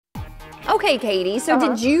Okay, Katie, so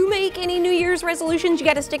did you make any New Year's resolutions you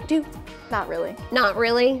got to stick to? Not really. Not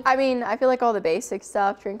really? I mean, I feel like all the basic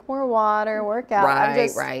stuff, drink more water, work out. I'm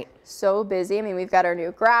just so busy. I mean, we've got our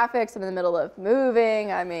new graphics. I'm in the middle of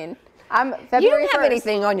moving. I mean, February You don't have 1st,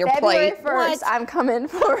 anything on your February plate. 1st, I'm coming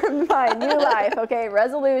for my new life, okay?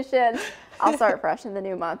 Resolution. I'll start fresh in the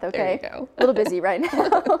new month, okay? There you go. A little busy right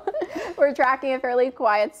now. We're tracking a fairly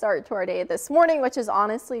quiet start to our day this morning, which is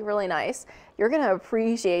honestly really nice. You're going to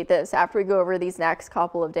appreciate this after we go over these next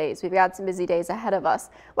couple of days. We've got some busy days ahead of us.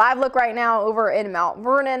 Live look right now over in Mount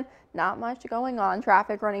Vernon. Not much going on.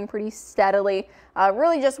 Traffic running pretty steadily.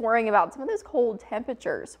 Really just worrying about some of those cold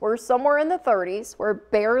temperatures. We're somewhere in the 30s. We're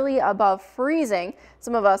barely above freezing.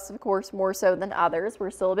 Some of us, of course, more so than others. We're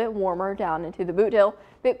still a bit warmer down into the Boot Hill.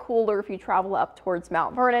 A bit cooler if you travel up towards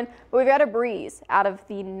Mount Vernon. But we've got a breeze out of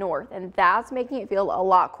the north, and that's making it feel a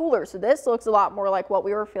lot cooler. So this looks a lot more like what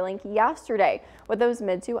we were feeling yesterday with those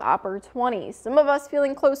mid to upper 20s. Some of us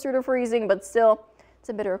feeling closer to freezing, but still, it's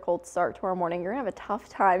a bitter cold start to our morning. You're gonna have a tough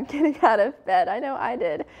time getting out of bed. I know I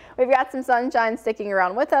did. We've got some sunshine sticking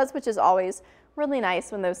around with us, which is always really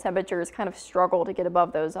nice when those temperatures kind of struggle to get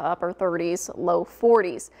above those upper 30s, low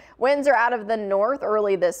 40s. Winds are out of the north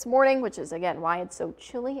early this morning, which is again why it's so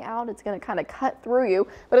chilly out. It's going to kind of cut through you,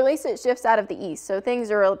 but at least it shifts out of the east, so things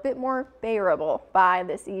are a bit more bearable by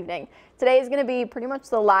this evening. Today is going to be pretty much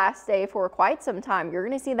the last day for quite some time. You're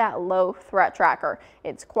going to see that low threat tracker.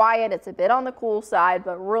 It's quiet, it's a bit on the cool side,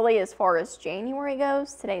 but really as far as January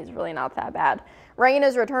goes, today is really not that bad. Rain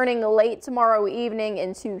is returning late tomorrow evening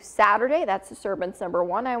into Saturday. That's disturbance number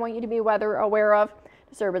 1 I want you to be weather aware of.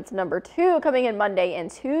 Disturbance number 2 coming in Monday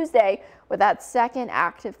and Tuesday with that second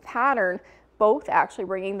active pattern, both actually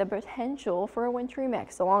bringing the potential for a wintry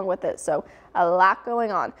mix along with it. So a lot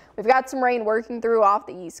going on. We've got some rain working through off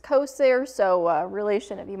the east coast there, so really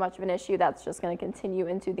shouldn't be much of an issue. That's just going to continue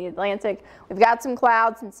into the Atlantic. We've got some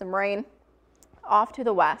clouds and some rain off to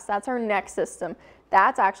the west. That's our next system.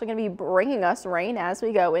 That's actually going to be bringing us rain as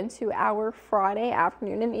we go into our Friday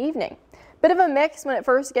afternoon and evening. Bit of a mix when it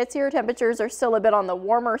first gets here. Temperatures are still a bit on the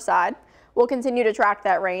warmer side. We'll continue to track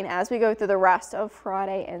that rain as we go through the rest of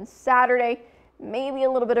Friday and Saturday. Maybe a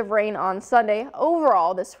little bit of rain on Sunday.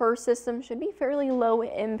 Overall, this first system should be fairly low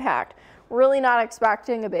impact. Really not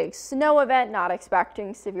expecting a big snow event, not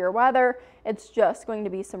expecting severe weather. It's just going to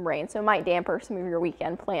be some rain, so it might damper some of your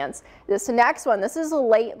weekend plans. This next one, this is a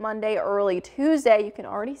late Monday, early Tuesday. You can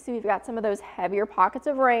already see we've got some of those heavier pockets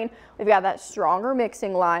of rain. We've got that stronger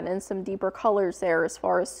mixing line and some deeper colors there as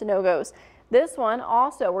far as snow goes. This one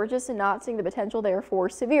also, we're just not seeing the potential there for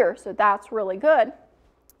severe, so that's really good.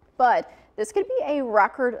 But this could be a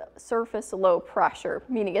record surface low pressure,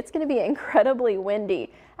 meaning it's going to be incredibly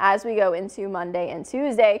windy as we go into Monday and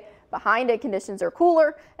Tuesday. Behind it, conditions are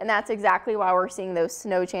cooler, and that's exactly why we're seeing those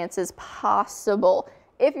snow chances possible.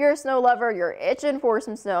 If you're a snow lover, you're itching for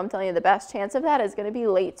some snow, I'm telling you the best chance of that is going to be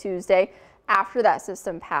late Tuesday after that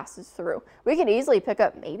system passes through. We could easily pick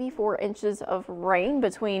up maybe 4 inches of rain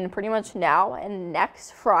between pretty much now and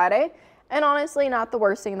next Friday. And honestly, not the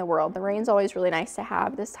worst thing in the world. The rain's always really nice to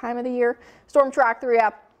have this time of the year. Storm Track 3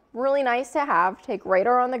 app, really nice to have. Take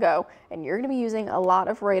radar on the go, and you're going to be using a lot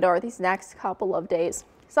of radar these next couple of days.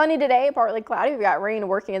 Sunny today, partly cloudy. We've got rain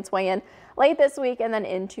working its way in late this week and then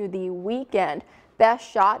into the weekend. Best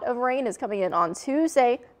shot of rain is coming in on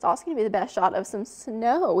Tuesday. It's also going to be the best shot of some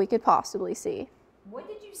snow we could possibly see. What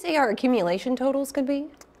did you say our accumulation totals could be?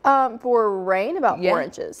 For rain, about 4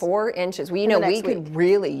 inches. 4 inches. Well, you know, we could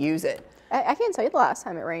really use it. I can't tell you the last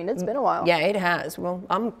time it rained. It's been a while. Yeah, it has. Well,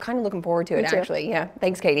 I'm kind of looking forward to it, actually. Yeah.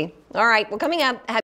 Thanks, Katie. All right. Well, coming up.